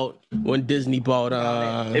Disney bought.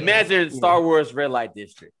 Imagine Star Wars Red Light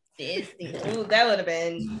District. Disney. Ooh, that would have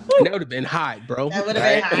been. That would have been hot, bro. That would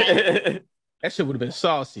have been hot. That shit would have been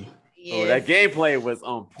saucy. Yes. Oh, that gameplay was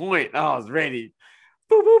on point. I was ready.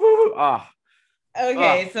 Boo, boo, boo, boo. Oh.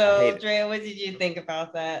 Okay, so Drea, what did you think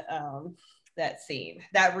about that that scene,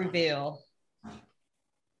 that reveal?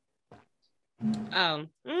 I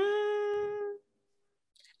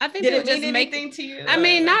think did it it just mean anything to you? I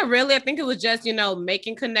mean, not really. I think it was just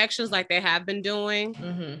making connections like they have been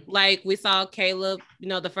doing. Like we saw Caleb,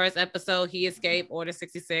 the first episode, he escaped Order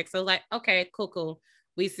 66. So like, okay, cool.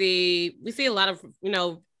 We see a lot of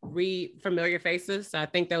familiar faces. So I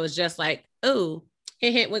think that was just like, ooh,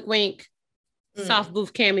 hint, wink, wink, soft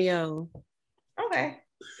booth cameo. Okay.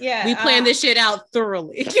 Yeah, we planned this shit out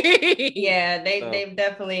thoroughly. Yeah, they've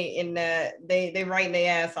definitely they writing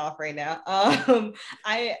their ass off right now.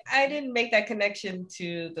 I didn't make that connection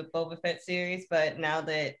to the Boba Fett series, but now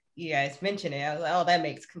that you guys mention it, I was like, oh, that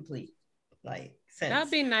makes complete sense.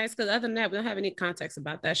 That'd be nice, because other than that, we don't have any context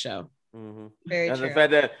about that show. Very and true. The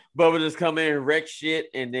fact that Boba just come in and wreck shit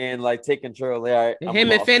and then like take control. Him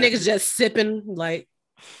and Fennec is just sipping like,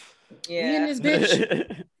 me and this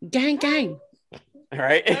bitch, gang. All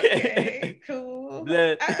right. Okay, cool.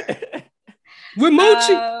 With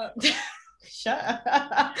Moochie. Shut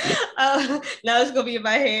up. Now it's gonna be in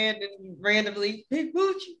my head and randomly Big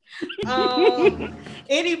Moochie.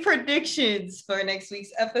 Any predictions for next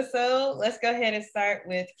week's episode? Let's go ahead and start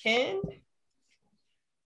with Ken.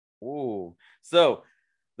 Ooh. So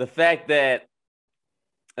the fact that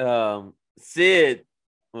Sid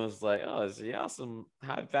was like, oh, so y'all some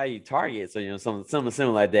high value targets, or something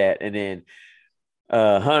similar like that, and then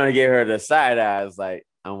Hunter gave her the side eye. I was like,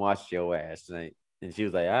 I'm watching your ass tonight. And she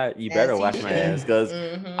was like, all right, you better watch my ass, because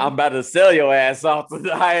I'm about to sell your ass off to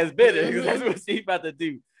the highest bidder, because that's what she's about to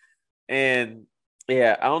do. And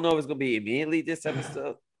Yeah, I don't know if it's gonna be immediately this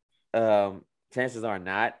episode. Chances are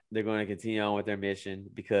not. They're going to continue on with their mission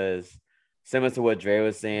because similar to what Dre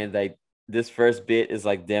was saying, like this first bit is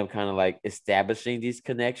like them kind of like establishing these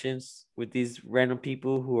connections with these random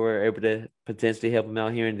people who are able to potentially help them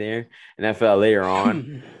out here and there. And I felt later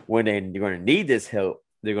on when they're going to need this help,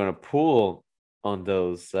 they're going to pull on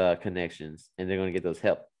those connections and they're going to get those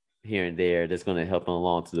help here and there. That's going to help them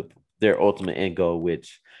along to their ultimate end goal,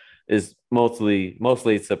 which is mostly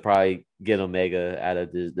to probably get Omega out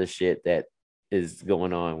of the shit that is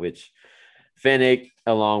going on, which Fennec,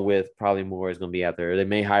 along with probably more, is going to be out there. They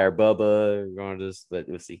may hire Bubba, regardless, but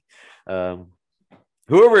we'll see.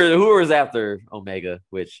 Whoever's after Omega,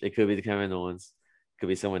 which it could be the Kaminoans, could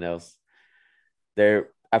be someone else. I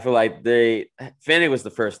feel like Fennec was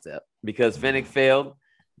the first step because Fennec failed.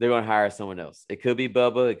 They're going to hire someone else. It could be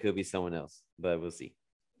Bubba, it could be someone else, but we'll see.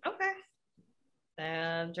 Okay.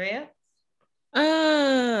 Andrea?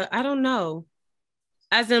 I don't know.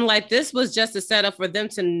 As in, like, this was just a setup for them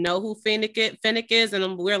to know who Fennec is,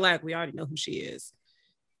 and we're like, we already know who she is.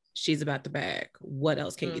 She's about the bag. What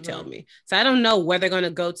else can you tell me? So I don't know where they're going to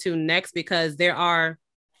go to next because there are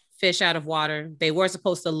fish out of water. They were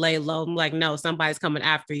supposed to lay low. I'm like, no, somebody's coming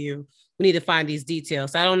after you. We need to find these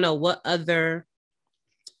details. So I don't know what other,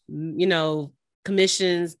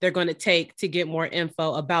 commissions they're going to take to get more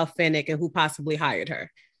info about Fennec and who possibly hired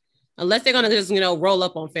her. Unless they're going to just, roll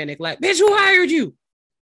up on Fennec like, bitch, who hired you?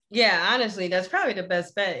 Yeah, honestly, that's probably the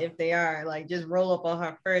best bet if they are like just roll up on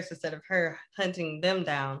her first instead of her hunting them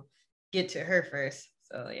down. Get to her first.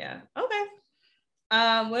 So yeah. Okay.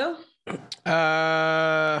 Will?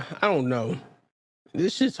 I don't know.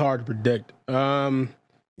 This shit's hard to predict. Yeah.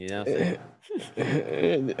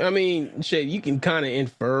 I mean, shit, you can kind of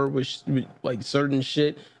infer with like certain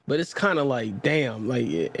shit, but it's kind of like, damn,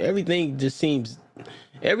 like everything just seems,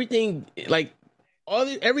 like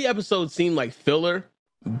every episode seemed like filler,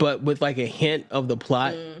 but with like a hint of the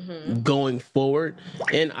plot going forward.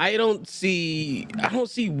 And I don't see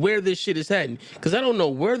where this shit is heading because I don't know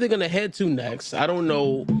where they're gonna head to next. I don't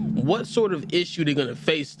know what sort of issue they're gonna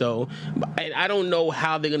face though. I don't know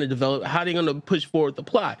how they're gonna develop, how they're gonna push forward the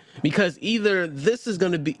plot because either this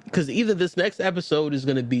next episode is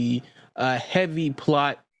gonna be a heavy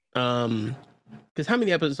plot. Because how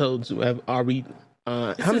many episodes are we?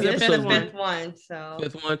 How many episodes? Fifth one. So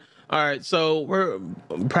fifth one. All right, so we're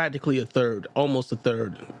practically almost a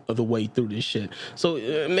third of the way through this shit. So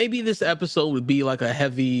maybe this episode would be like a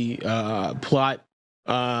heavy plot,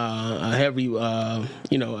 a heavy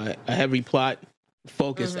plot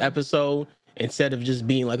focused episode instead of just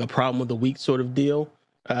being like a problem of the week sort of deal.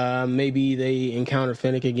 Maybe they encounter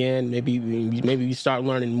Fennec again. Maybe we start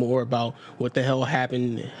learning more about what the hell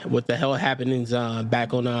happened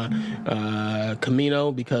back on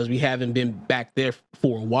Camino because we haven't been back there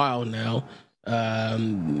for a while now.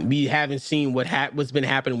 We haven't seen what's been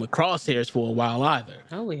happening with Crosshairs for a while either.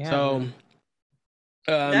 Oh, yeah. So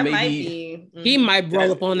that might be. He might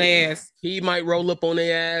roll up on their ass. He might roll up on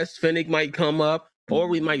their ass. Fennec might come up. Or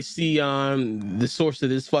we might see the source of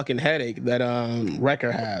this fucking headache that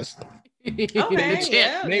Wrecker has. Okay,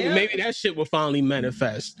 maybe that shit will finally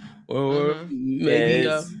manifest. Or maybe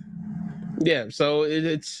so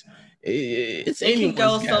it can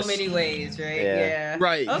go so many ways, right? Yeah.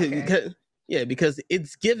 Right. Okay. Because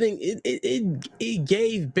it's giving it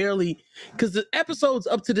gave barely, because the episodes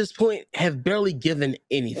up to this point have barely given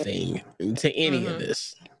anything to any of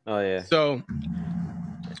this. Oh yeah. So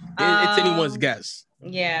it's anyone's guess.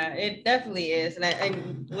 Yeah, it definitely is. And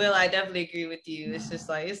I definitely agree with you. It's just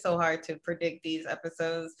like, it's so hard to predict these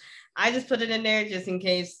episodes. I just put it in there just in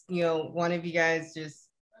case, one of you guys just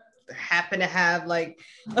happen to have like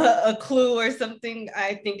a clue or something.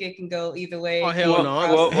 I think it can go either way. Oh, hell no.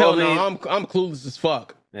 I'm clueless as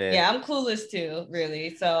fuck. Yeah, I'm clueless too,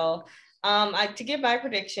 really. So to give my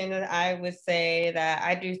prediction, I would say that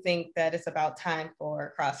I do think that it's about time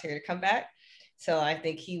for Crosshair to come back. So I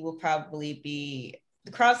think he will probably be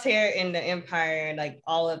the Crosshair in the Empire, and like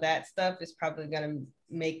all of that stuff is probably going to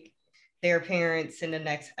make their appearance in the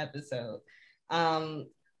next episode.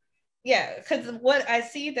 Yeah, because what I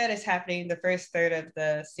see that is happening the first third of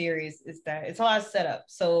the series is that it's a lot of setup.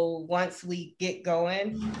 So once we get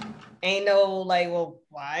going, ain't no like, well,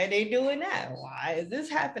 why are they doing that? Why is this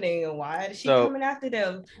happening? And why is she coming after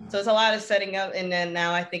them? So it's a lot of setting up, and then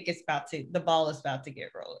now I think the ball is about to get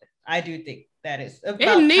rolling. I do think that is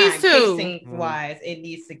about it needs time, to. pacing wise, it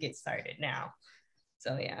needs to get started now.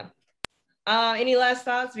 So yeah. Any last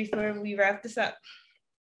thoughts before we wrap this up?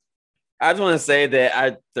 I just want to say that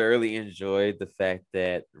I thoroughly enjoyed the fact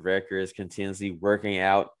that Wrecker is continuously working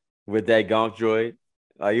out with that Gonk droid.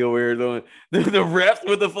 Like you were doing the reps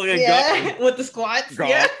with the fucking gun. with the squats. Gone.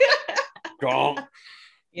 Yeah. Gone.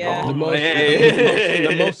 Yeah.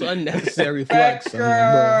 The most unnecessary flex.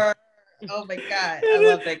 Wrecker. Oh my god, I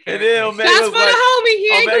love that And character. then Omega Shots was for the like, homie. He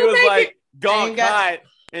ain't Omega gonna was make like, it. gone, Ain't got- cut.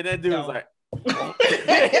 And that dude was like,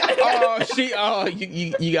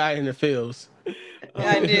 You got in the feels.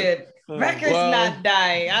 I did. Wrecker's not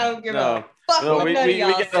dying. I don't give a fuck what none of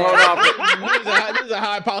y'all get say. hold on. There's a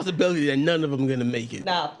high possibility that none of them gonna make it.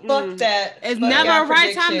 Nah, fuck that. It's Fuck never y'all a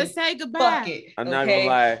right time to prediction. say goodbye. Fuck it. I'm not gonna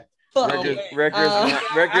lie. Fuck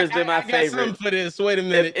Wrecker's been my I got favorite. something for this. Wait a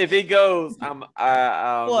minute. If he goes, I don't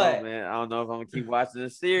What? know, man. I don't know if I'm gonna keep watching the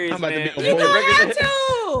series. I'm about to man. be You gonna have Wrecker's- to.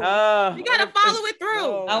 You gotta follow it through.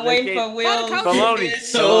 No, I'm they waiting can't- for Will. Baloney.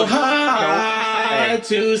 It's so Hey. hard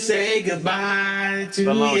to say goodbye to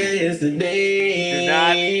Baloney. yesterday. Do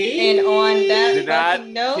not- And on Do that not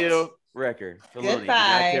fucking note, kill Wrecker. Baloney. Do not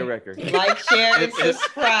goodbye. kill Wrecker. Like, share, and If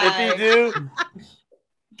subscribe. you do,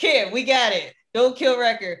 Kid, we got it. Don't kill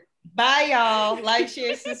Wrecker. Bye, y'all. Like,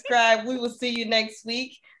 share, subscribe. We will see you next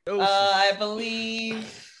week. I believe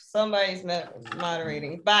somebody's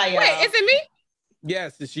moderating. Bye, y'all. Wait, is it me?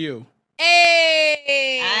 Yes, it's you.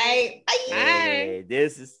 Hey. Bye. hey,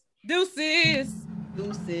 this is Deuces.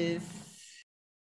 Deuces.